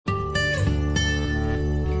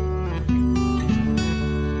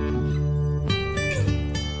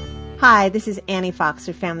Hi, this is Annie Fox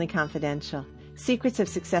for Family Confidential, Secrets of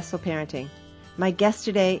Successful Parenting. My guest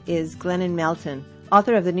today is Glennon Melton,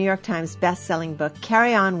 author of the New York Times best-selling book,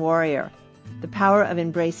 Carry On Warrior, The Power of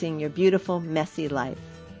Embracing Your Beautiful, Messy Life.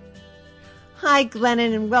 Hi,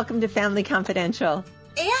 Glennon, and welcome to Family Confidential.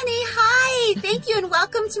 Annie, hi! Thank you, and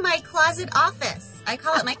welcome to my closet office. I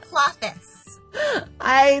call it my cloffice.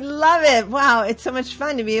 I love it. Wow, it's so much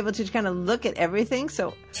fun to be able to kind of look at everything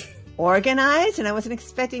so organized, and I wasn't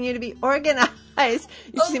expecting you to be organized.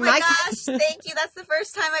 Oh my gosh, thank you. That's the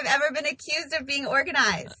first time I've ever been accused of being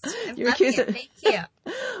organized. You're accused of... Thank you.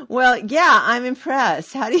 Well, yeah, I'm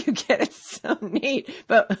impressed. How do you get it so neat?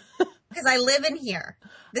 But because I live in here.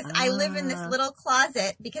 I live in this little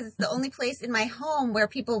closet because it's the only place in my home where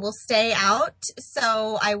people will stay out.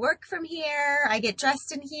 So I work from here. I get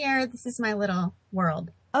dressed in here. This is my little world.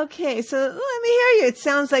 Okay, so let me hear you. It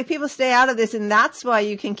sounds like people stay out of this, and that's why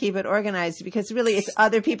you can keep it organized, because really it's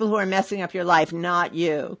other people who are messing up your life, not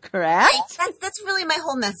you, correct? Right. That's really my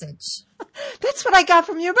whole message. That's what I got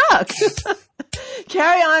from your book.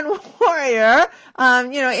 Carry On Warrior,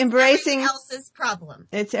 embracing... Everyone else's problem.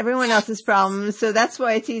 It's everyone else's problem, so that's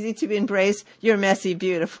why it's easy to embrace your messy,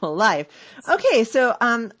 beautiful life. Okay, so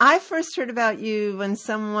I first heard about you when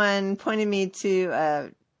someone pointed me to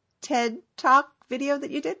a TED Talk video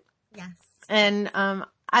that you did. Yes. And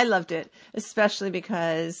I loved it, especially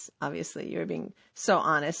because obviously you're being so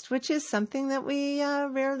honest, which is something that we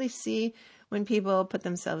rarely see when people put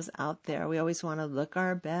themselves out there. We always want to look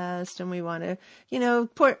our best, and we want to,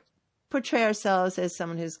 portray ourselves as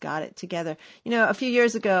someone who's got it together. A few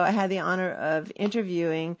years ago, I had the honor of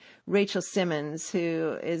interviewing Rachel Simmons,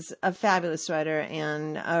 who is a fabulous writer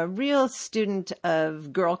and a real student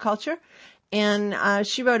of girl culture. And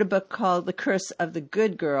she wrote a book called The Curse of the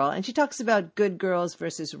Good Girl, and she talks about good girls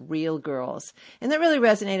versus real girls. And that really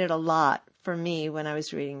resonated a lot for me when I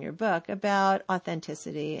was reading your book about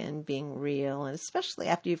authenticity and being real, and especially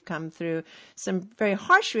after you've come through some very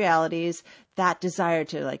harsh realities, that desire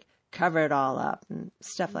to cover it all up and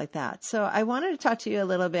stuff like that. So I wanted to talk to you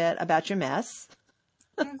a little bit about your mess.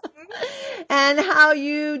 Mm-hmm. And how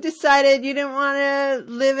you decided you didn't want to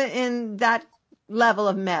live in that level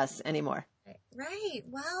of mess anymore. Right.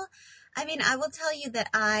 Well, I will tell you that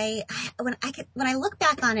when I look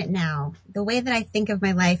back on it now, the way that I think of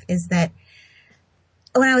my life is that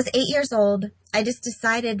when I was 8 years old, I just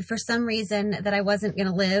decided for some reason that I wasn't going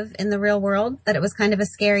to live in the real world, that it was kind of a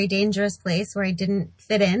scary, dangerous place where I didn't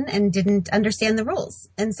fit in and didn't understand the rules.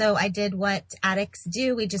 And so I did what addicts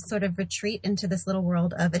do. We just sort of retreat into this little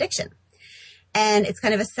world of addiction. And it's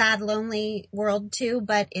kind of a sad, lonely world too,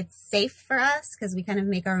 but it's safe for us because we kind of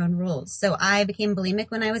make our own rules. So I became bulimic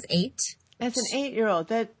when I was 8. As an 8-year-old,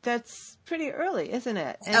 that's pretty early, isn't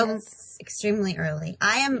it? And it's extremely early.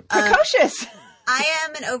 I am precocious. I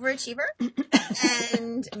am an overachiever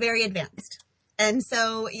and very advanced. And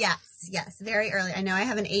so, yes, very early. I know I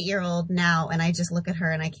have an 8-year-old now, and I just look at her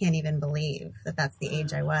and I can't even believe that that's the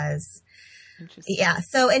age I was. Yeah.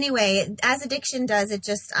 So anyway, as addiction does,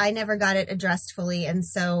 I never got it addressed fully. And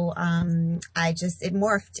so, it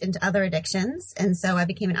morphed into other addictions. And so I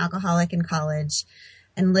became an alcoholic in college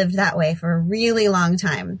and lived that way for a really long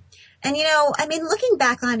time. And, looking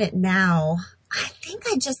back on it now, I think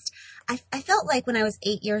I felt like when I was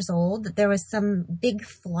 8 years old that there was some big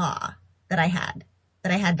flaw that I had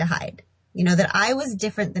to hide, that I was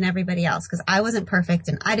different than everybody else because I wasn't perfect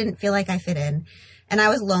and I didn't feel like I fit in. And I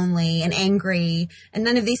was lonely and angry, and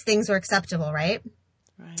none of these things were acceptable, right?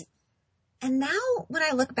 Right. And now when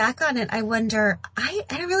I look back on it, I wonder, I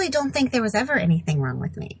really don't think there was ever anything wrong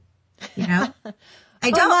with me. I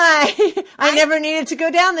don't. Oh my, I never needed to go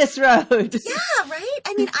down this road. Yeah, right?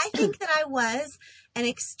 I think that I was an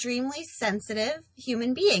extremely sensitive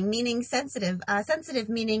human being, meaning sensitive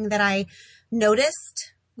meaning that I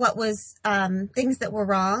noticed what was things that were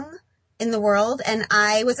wrong in the world, and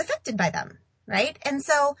I was affected by them. Right. And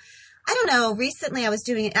so, I don't know, recently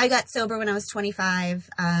I got sober when I was 25,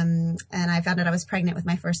 and I found out I was pregnant with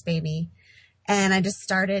my first baby. And I just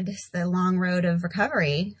started the long road of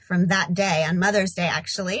recovery from that day, on Mother's Day,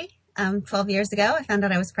 actually, 12 years ago. I found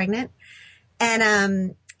out I was pregnant.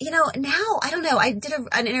 And, now, I don't know, I did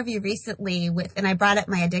an interview recently and I brought up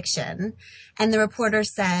my addiction, and the reporter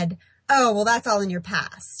said, oh, well, that's all in your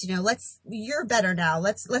past. You're better now.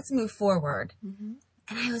 Let's move forward. Mm-hmm.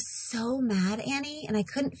 And I was so mad, Annie, and I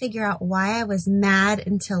couldn't figure out why I was mad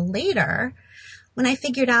until later when I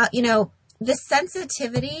figured out, the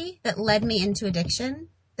sensitivity that led me into addiction,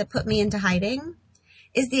 that put me into hiding,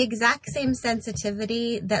 is the exact same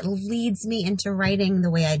sensitivity that leads me into writing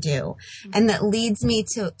the way I do, and that leads me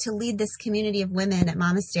to lead this community of women at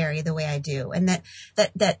Momastery the way I do, and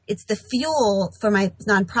that it's the fuel for my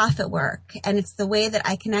nonprofit work, and it's the way that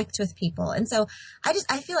I connect with people. And so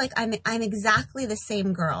I feel like I'm exactly the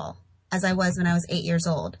same girl as I was when I was 8 years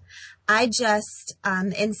old. I just,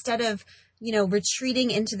 instead of,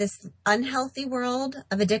 retreating into this unhealthy world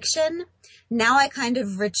of addiction, now I kind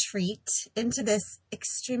of retreat into this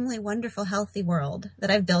extremely wonderful, healthy world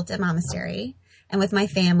that I've built at Momastery and with my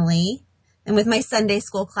family and with my Sunday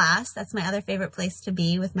school class. That's my other favorite place to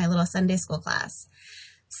be, with my little Sunday school class.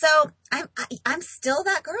 So I'm still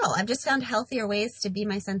that girl. I've just found healthier ways to be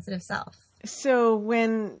my sensitive self. So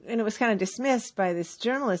when it was kind of dismissed by this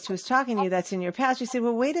journalist who was talking to you, that's in your past, you said,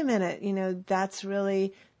 well, wait a minute, that's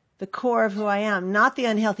really the core of who I am, not the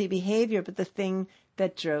unhealthy behavior, but the thing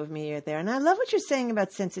that drove me there. And I love what you're saying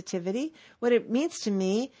about sensitivity. What it means to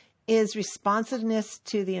me is responsiveness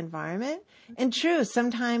to the environment. And true,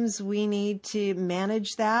 sometimes we need to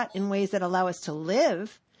manage that in ways that allow us to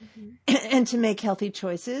live and to make healthy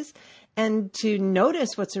choices and to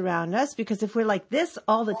notice what's around us. Because if we're like this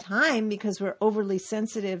all the time, because we're overly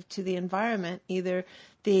sensitive to the environment, either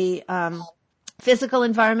the physical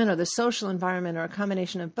environment or the social environment or a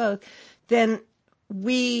combination of both, then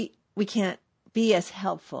we can't be as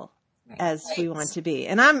helpful as we want to be.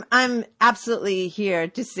 And I'm absolutely here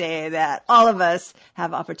to say that all of us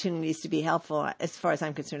have opportunities to be helpful. As far as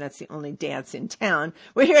I'm concerned, that's the only dance in town.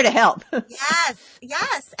 We're here to help.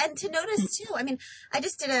 Yes. And to notice too, I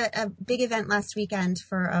just did a big event last weekend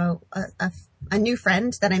for a new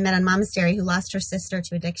friend that I met on Momastery who lost her sister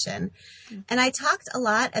to addiction. And I talked a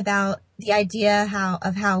lot about the idea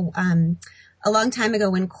of how a long time ago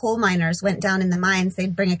when coal miners went down in the mines,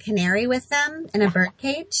 they'd bring a canary with them in a bird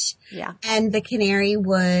cage. Yeah. And the canary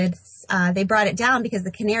would, they brought it down because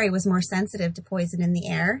the canary was more sensitive to poison in the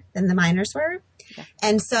air than the miners were. Yeah.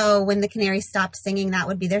 And so when the canary stopped singing, that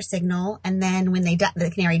would be their signal. And then when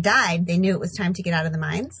the canary died, they knew it was time to get out of the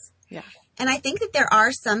mines. Yeah. And I think that there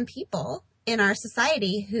are some people in our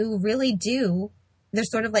society who really they're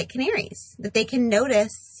sort of like canaries, that they can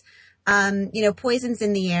notice poisons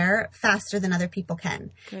in the air faster than other people can.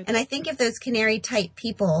 Good. And I think if those canary type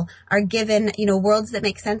people are given, worlds that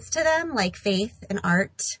make sense to them, like faith and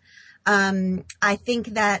art, I think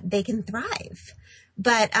that they can thrive.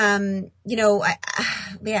 But, I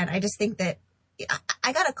just think that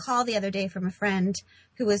I got a call the other day from a friend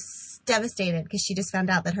who was devastated because she just found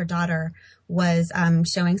out that her daughter was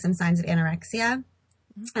showing some signs of anorexia.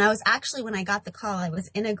 And I was actually, when I got the call, I was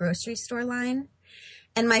in a grocery store line.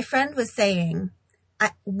 And my friend was saying,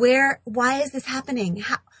 why is this happening?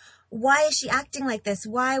 Why is she acting like this?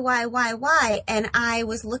 Why? And I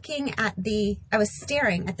was I was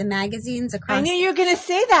staring at the magazines across. I knew you were going to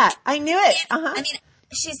say that. I knew it. Uh-huh.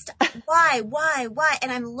 She's, why?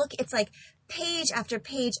 And it's like page after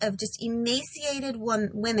page of just emaciated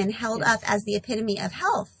women held up as the epitome of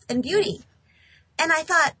health and beauty. And I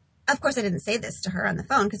thought, of course I didn't say this to her on the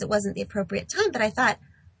phone because it wasn't the appropriate time, but I thought,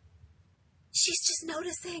 she's just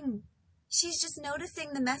noticing. She's just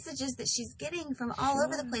noticing the messages that she's getting from all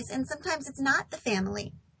over the place. And sometimes it's not the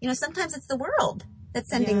family. Sometimes it's the world that's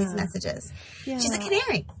sending these messages. Yeah. She's a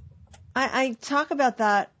canary. I talk about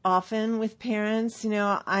that often with parents.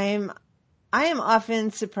 I am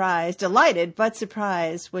often surprised, delighted, but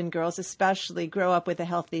surprised when girls especially grow up with a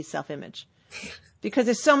healthy self-image. Because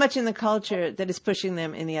there's so much in the culture that is pushing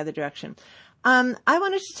them in the other direction. I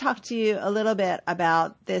wanted to talk to you a little bit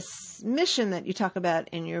about this mission that you talk about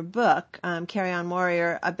in your book, Carry On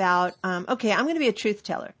Warrior, about, I'm going to be a truth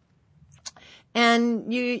teller.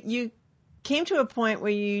 And you came to a point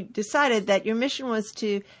where you decided that your mission was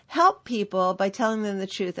to help people by telling them the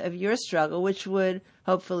truth of your struggle, which would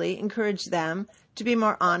hopefully encourage them to be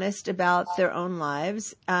more honest about their own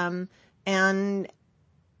lives, and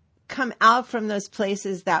come out from those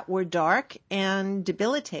places that were dark and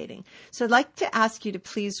debilitating. So I'd like to ask you to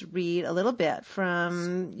please read a little bit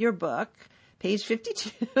from your book, page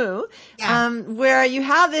 52, where you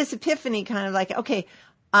have this epiphany kind of like,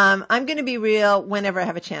 I'm going to be real whenever I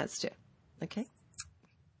have a chance to. Okay.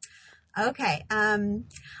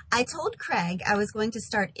 I told Craig I was going to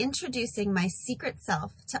start introducing my secret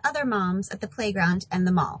self to other moms at the playground and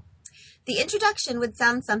the mall. The introduction would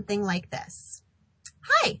sound something like this.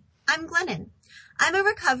 Hi, I'm Glennon. I'm a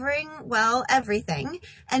recovering, everything.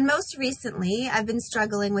 And most recently, I've been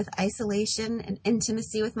struggling with isolation and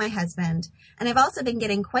intimacy with my husband. And I've also been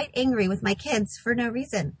getting quite angry with my kids for no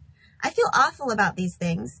reason. I feel awful about these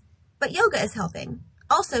things, but yoga is helping.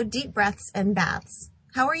 Also, deep breaths and baths.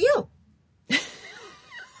 How are you?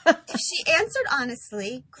 If she answered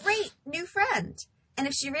honestly, great, new friend. And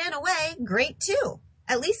if she ran away, great too.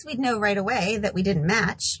 At least we'd know right away that we didn't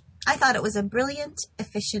match. I thought it was a brilliant,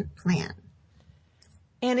 efficient plan.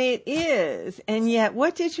 And it is. And yet,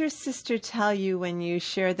 what did your sister tell you when you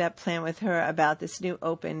shared that plan with her about this new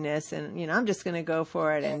openness? And, I'm just going to go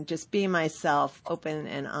for it and just be myself, open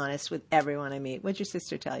and honest with everyone I meet. What'd your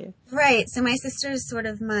sister tell you? Right. So my sister is sort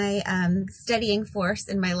of my steadying force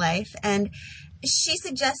in my life. And she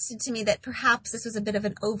suggested to me that perhaps this was a bit of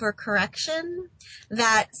an overcorrection,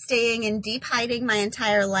 that staying in deep hiding my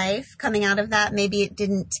entire life, coming out of that, maybe it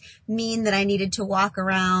didn't mean that I needed to walk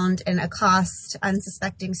around and accost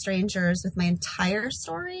unsuspecting strangers with my entire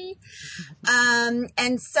story.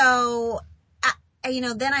 And so,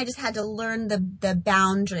 then I just had to learn the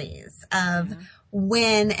boundaries of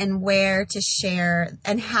when and where to share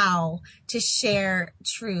and how to share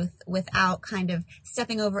truth without kind of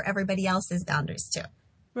stepping over everybody else's boundaries too.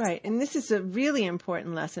 Right. And this is a really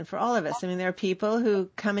important lesson for all of us. I mean, there are people who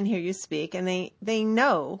come and hear you speak and they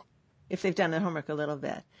know if they've done their homework a little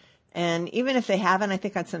bit. And even if they haven't, I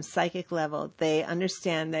think on some psychic level, they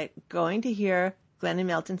understand that going to hear Glennon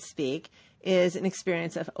Melton speak is an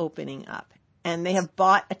experience of opening up. And they have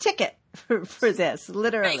bought a ticket for this,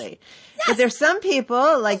 literally. Right. Yes. But there's some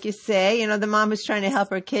people, like you say, the mom who's trying to help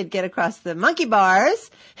her kid get across the monkey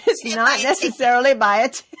bars is not necessarily buy a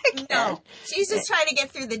ticket. No, she's just trying to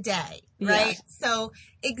get through the day, right? Yeah. So,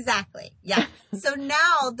 exactly. Yeah. So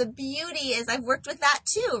now the beauty is I've worked with that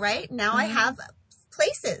too, right? Now I have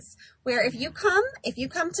places where if you come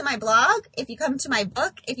to my blog, if you come to my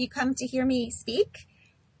book, if you come to hear me speak,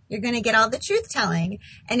 you're going to get all the truth telling.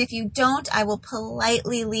 And if you don't, I will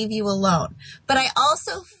politely leave you alone. But I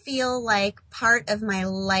also feel like part of my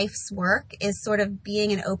life's work is sort of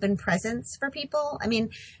being an open presence for people. I mean,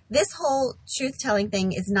 this whole truth telling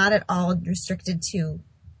thing is not at all restricted to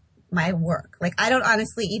my work. Like, I don't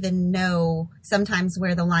honestly even know sometimes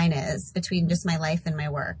where the line is between just my life and my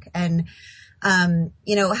work. And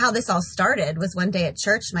how this all started was one day at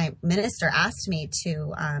church, my minister asked me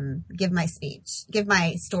to give my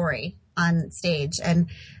story on stage. And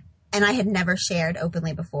I had never shared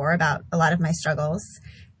openly before about a lot of my struggles.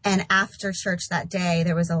 And after church that day,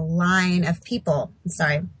 there was a line of people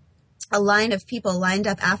lined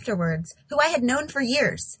up afterwards who I had known for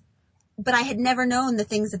years, but I had never known the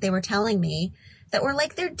things that they were telling me that were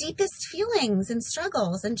like their deepest feelings and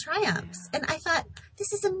struggles and triumphs. And I thought,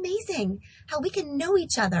 this is amazing how we can know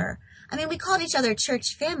each other. I mean, we called each other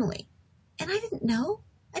church family. And I didn't know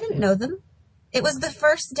them. It was the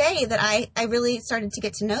first day that I really started to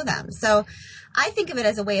get to know them. So I think of it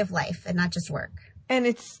as a way of life and not just work. And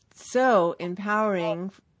it's so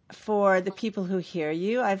empowering for the people who hear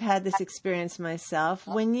you. I've had this experience myself.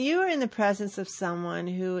 When you are in the presence of someone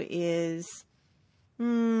who is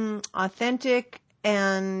authentic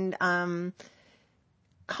and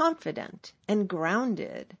confident and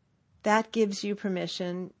grounded, that gives you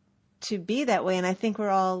permission to be that way. And I think we're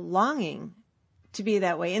all longing to be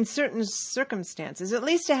that way in certain circumstances, at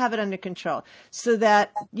least to have it under control, so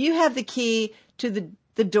that you have the key to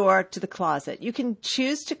the door to the closet. You can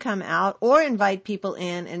choose to come out or invite people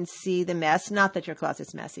in and see the mess. Not that your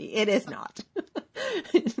closet's messy. It is not.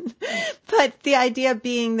 But the idea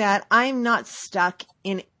being that I'm not stuck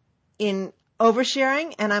in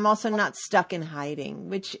oversharing, and I'm also not stuck in hiding,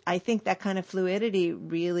 which I think that kind of fluidity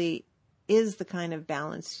really is the kind of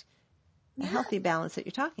balance, a healthy balance that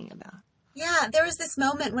you're talking about. Yeah, there was this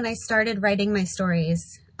moment when I started writing my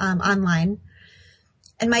stories online.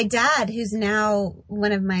 And my dad, who's now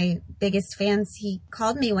one of my biggest fans, he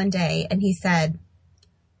called me one day and he said,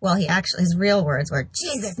 his real words were,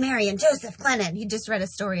 Jesus, Mary, and Joseph Glennon. He just read a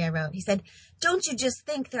story I wrote. He said, don't you just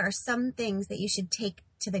think there are some things that you should take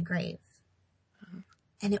to the grave?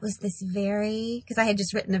 And it was because I had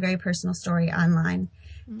just written a very personal story online.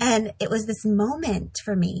 Mm-hmm. And it was this moment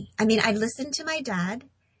for me. I mean, I listened to my dad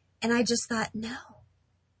and I just thought, no,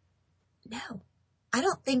 I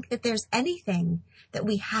don't think that there's anything that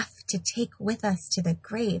we have to take with us to the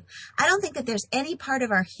grave. I don't think that there's any part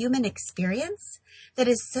of our human experience that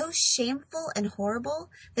is so shameful and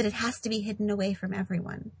horrible that it has to be hidden away from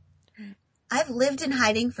everyone. I've lived in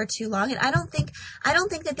hiding for too long, and I don't think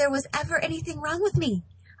that there was ever anything wrong with me.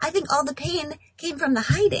 I think all the pain came from the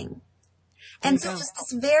hiding. And so just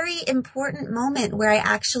this very important moment where I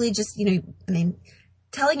actually just,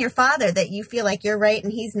 telling your father that you feel like you're right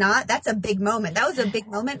and he's not, that's a big moment. That was a big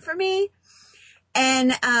moment for me.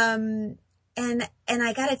 And I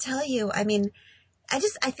got to tell you, I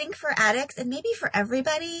think for addicts and maybe for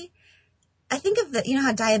everybody, I think of you know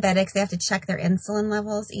how diabetics, they have to check their insulin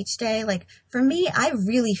levels each day. Like for me, I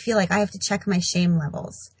really feel like I have to check my shame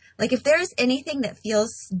levels. Like if there's anything that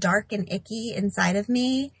feels dark and icky inside of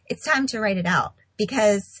me, it's time to write it out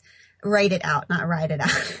write it out, not write it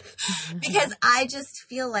out. Because I just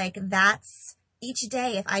feel like that's each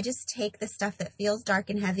day. If I just take the stuff that feels dark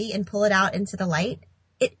and heavy and pull it out into the light,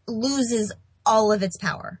 it loses all of its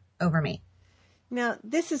power over me. Now,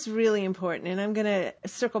 this is really important, and I'm going to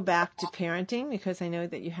circle back to parenting because I know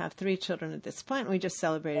that you have 3 children at this point. We just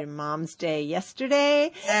celebrated Mom's Day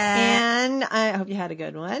yesterday, and I hope you had a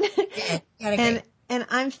good one. And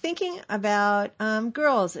I'm thinking about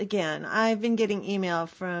girls again. I've been getting email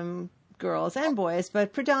from girls and boys,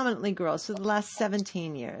 but predominantly girls for the last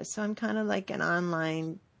 17 years. So I'm kind of like an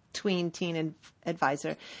online teen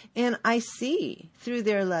advisor. And I see through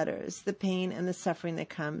their letters the pain and the suffering that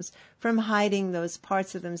comes from hiding those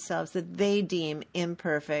parts of themselves that they deem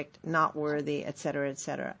imperfect, not worthy, et cetera, et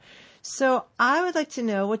cetera. So I would like to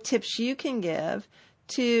know what tips you can give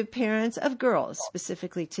to parents of girls,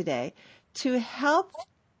 specifically today, to help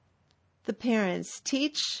the parents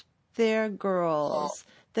teach their girls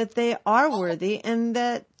that they are worthy and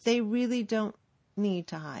that they really don't need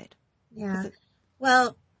to hide. Yeah.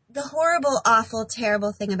 Well, the horrible, awful,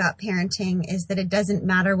 terrible thing about parenting is that it doesn't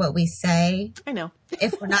matter what we say. I know.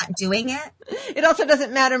 If we're not doing it. It also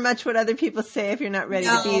doesn't matter much what other people say if you're not ready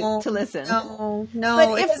to listen. No.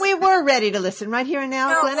 But if we were ready to listen right here and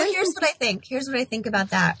now, Glenna? Well, here's what I think. Here's what I think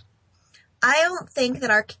about that. I don't think that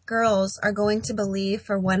our girls are going to believe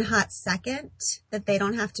for one hot second that they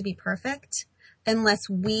don't have to be perfect unless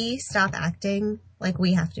we stop acting like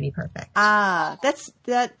we have to be perfect.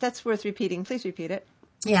 That's worth repeating. Please repeat it.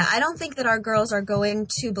 Yeah, I don't think that our girls are going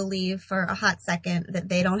to believe for a hot second that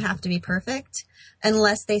they don't have to be perfect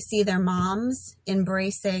unless they see their moms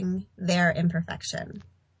embracing their imperfection,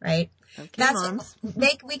 right? Okay, moms.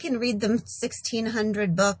 We can read them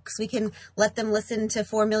 1,600 books. We can let them listen to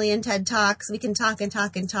 4 million TED Talks. We can talk and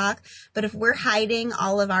talk and talk. But if we're hiding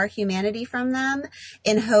all of our humanity from them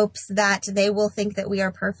in hopes that they will think that we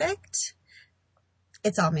are perfect,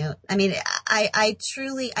 it's all moot. I mean, I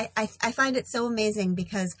truly find it so amazing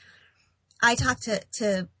because I talk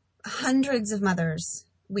to hundreds of mothers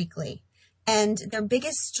weekly, and their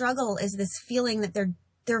biggest struggle is this feeling that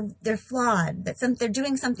they're flawed, that they're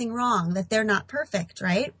doing something wrong, that they're not perfect,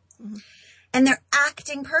 right? Mm-hmm. And they're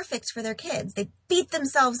acting perfect for their kids. They beat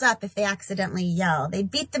themselves up if they accidentally yell. They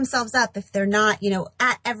beat themselves up if they're not,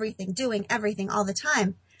 at everything, doing everything all the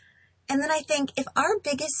time. And then I think if our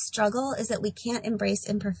biggest struggle is that we can't embrace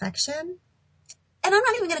imperfection, and I'm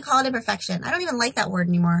not even going to call it imperfection. I don't even like that word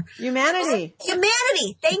anymore. Humanity.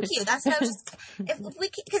 Thank you. That's what I was just, if we,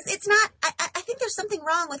 because it's not, I think there's something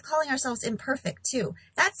wrong with calling ourselves imperfect too.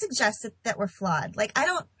 That suggests that we're flawed. Like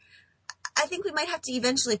I think we might have to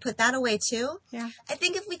eventually put that away too. Yeah. I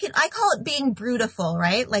think if we could, I call it being brutiful,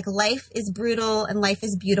 right? Like life is brutal and life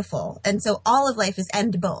is beautiful. And so all of life is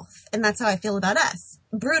and both. And that's how I feel about us.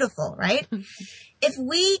 Brutiful, right? If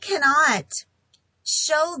we cannot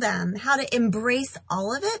show them how to embrace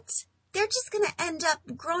all of it, they're just going to end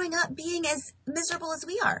up growing up being as miserable as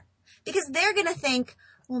we are. Because they're going to think,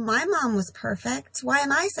 well, my mom was perfect. Why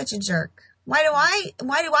am I such a jerk? Why do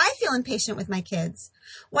I feel impatient with my kids?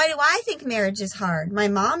 Why do I think marriage is hard? My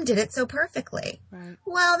mom did it so perfectly. Right.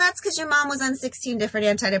 Well, that's because your mom was on 16 different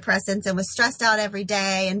antidepressants and was stressed out every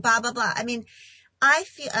day and blah, blah, blah. I mean,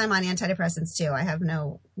 I'm on antidepressants too. I have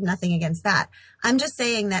nothing against that. I'm just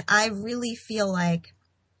saying that I really feel like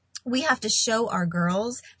we have to show our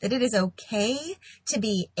girls that it is okay to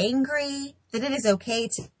be angry, that it is okay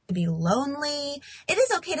to be lonely. It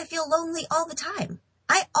is okay to feel lonely all the time.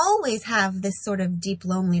 I always have this sort of deep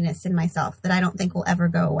loneliness in myself that I don't think will ever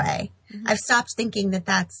go away. Mm-hmm. I've stopped thinking that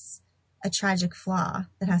that's a tragic flaw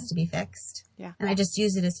that has to be fixed. Yeah. And I just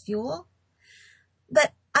use it as fuel.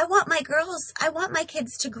 But I want my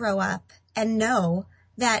kids to grow up and know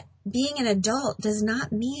that being an adult does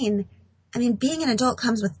not mean, being an adult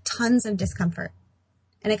comes with tons of discomfort.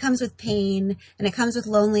 And it comes with pain, and it comes with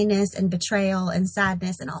loneliness and betrayal and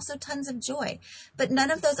sadness, and also tons of joy. But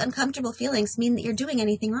none of those uncomfortable feelings mean that you're doing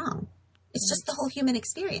anything wrong. It's just the whole human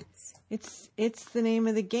experience. It's the name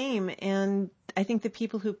of the game, and I think the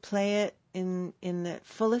people who play it in the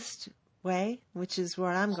fullest way, which is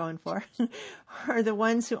what I'm going for, are the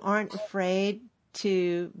ones who aren't afraid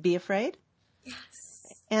to be afraid.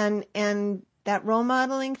 Yes. And that role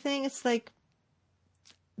modeling thing, it's like,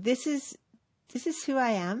 this is who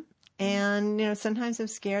I am. And, sometimes I'm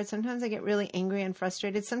scared. Sometimes I get really angry and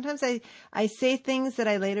frustrated. Sometimes I say things that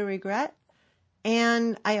I later regret.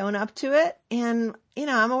 and I own up to it. And,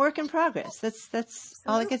 I'm a work in progress. That's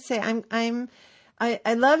all I could say.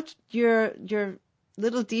 I loved your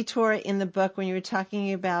little detour in the book when you were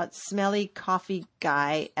talking about smelly coffee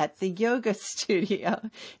guy at the yoga studio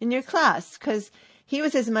in your class, because he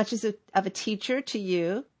was as much of a teacher to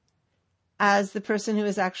you as the person who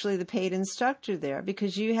was actually the paid instructor there,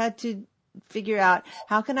 because you had to figure out,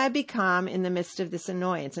 how can I be calm in the midst of this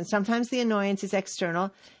annoyance? And sometimes the annoyance is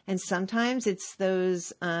external, and sometimes it's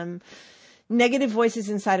those negative voices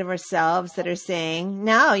inside of ourselves that are saying,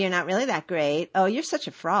 no, you're not really that great. Oh, you're such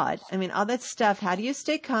a fraud. I mean, all that stuff. How do you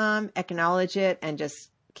stay calm, acknowledge it, and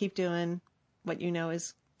just keep doing what you know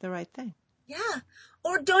is the right thing? Yeah.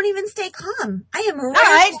 Or don't even stay calm. I am all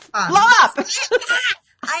right, calm. Blow up.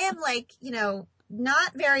 I am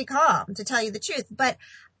not very calm, to tell you the truth, but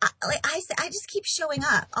I just keep showing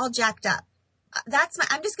up all jacked up.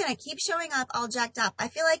 I'm just going to keep showing up all jacked up. I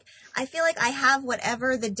feel like I have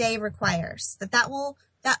whatever the day requires, it will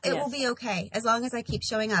be okay as long as I keep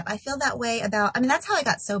showing up. I feel that way that's how I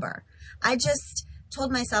got sober. I just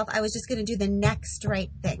told myself I was just going to do the next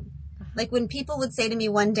right thing. Like when people would say to me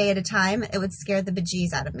one day at a time, it would scare the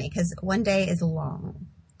bejeez out of me, because one day is long.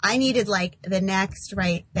 I needed the next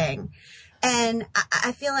right thing. And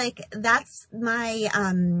I feel like that's my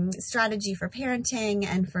strategy for parenting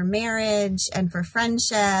and for marriage and for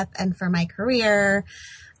friendship and for my career.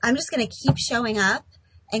 I'm just going to keep showing up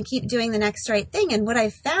and keep doing the next right thing. And what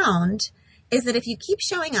I've found is that if you keep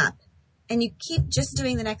showing up and you keep just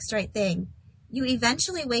doing the next right thing, you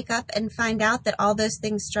eventually wake up and find out that all those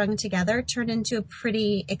things strung together turn into a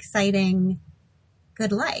pretty exciting,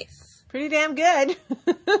 good life. Pretty damn good.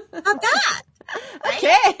 Not bad.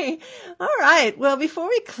 Okay. All right. Well, before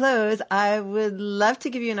we close, I would love to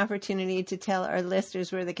give you an opportunity to tell our listeners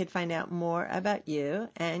where they could find out more about you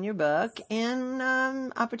and your book, and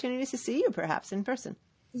opportunities to see you perhaps in person.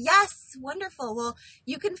 Yes. Wonderful. Well,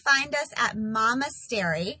 you can find us at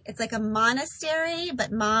Momastery. It's like a monastery,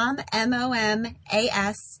 but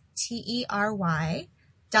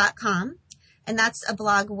momastery.com. And that's a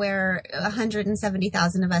blog where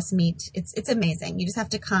 170,000 of us meet. It's amazing. You just have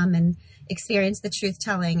to come and experience the truth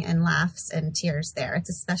telling and laughs and tears there. It's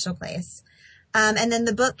a special place. And then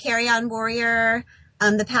the book, Carry On Warrior,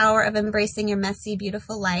 The Power of Embracing Your Messy,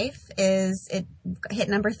 Beautiful Life, it hit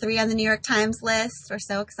number 3 on the New York Times list. We're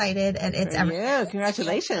so excited. And it's everything.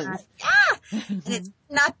 Congratulations. Yeah. And it's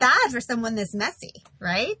not bad for someone this messy,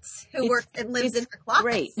 right? Who works and lives in her closets.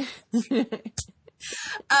 Great.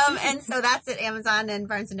 And so that's at Amazon and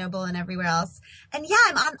Barnes and Noble and everywhere else. And yeah,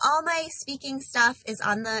 I'm on all my speaking stuff is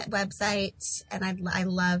on the website, and I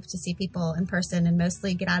love to see people in person and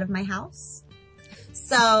mostly get out of my house.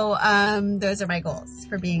 So, those are my goals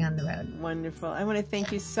for being on the road. Wonderful. I want to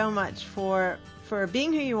thank you so much for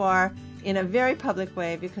being who you are in a very public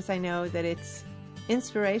way, because I know that it's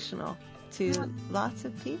inspirational to lots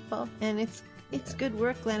of people, and it's good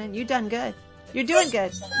work, Glennon. You've done good. You're doing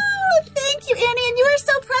good. Thank you, Annie. And you are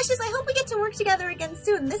so precious. I hope we get to work together again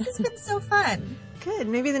soon. This has been so fun. Good.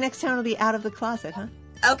 Maybe the next time will be out of the closet, huh?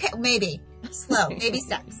 Okay. Maybe. Slow. Baby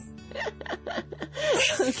steps.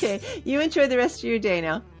 Okay. You enjoy the rest of your day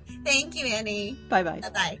now. Thank you, Annie. Bye-bye.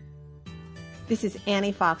 Bye-bye. This is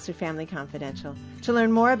Annie Fox for Family Confidential. To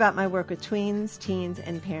learn more about my work with tweens, teens,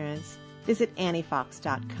 and parents, visit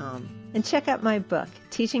anniefox.com and check out my book,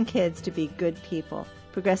 Teaching Kids to Be Good People,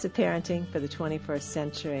 Progressive Parenting for the 21st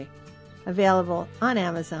Century. Available on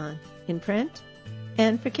Amazon, in print,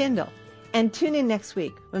 and for Kindle. And tune in next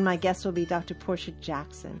week when my guest will be Dr. Portia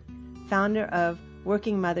Jackson, founder of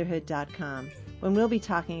WorkingMotherhood.com, when we'll be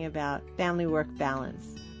talking about family-work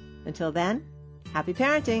balance. Until then, happy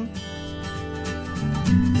parenting!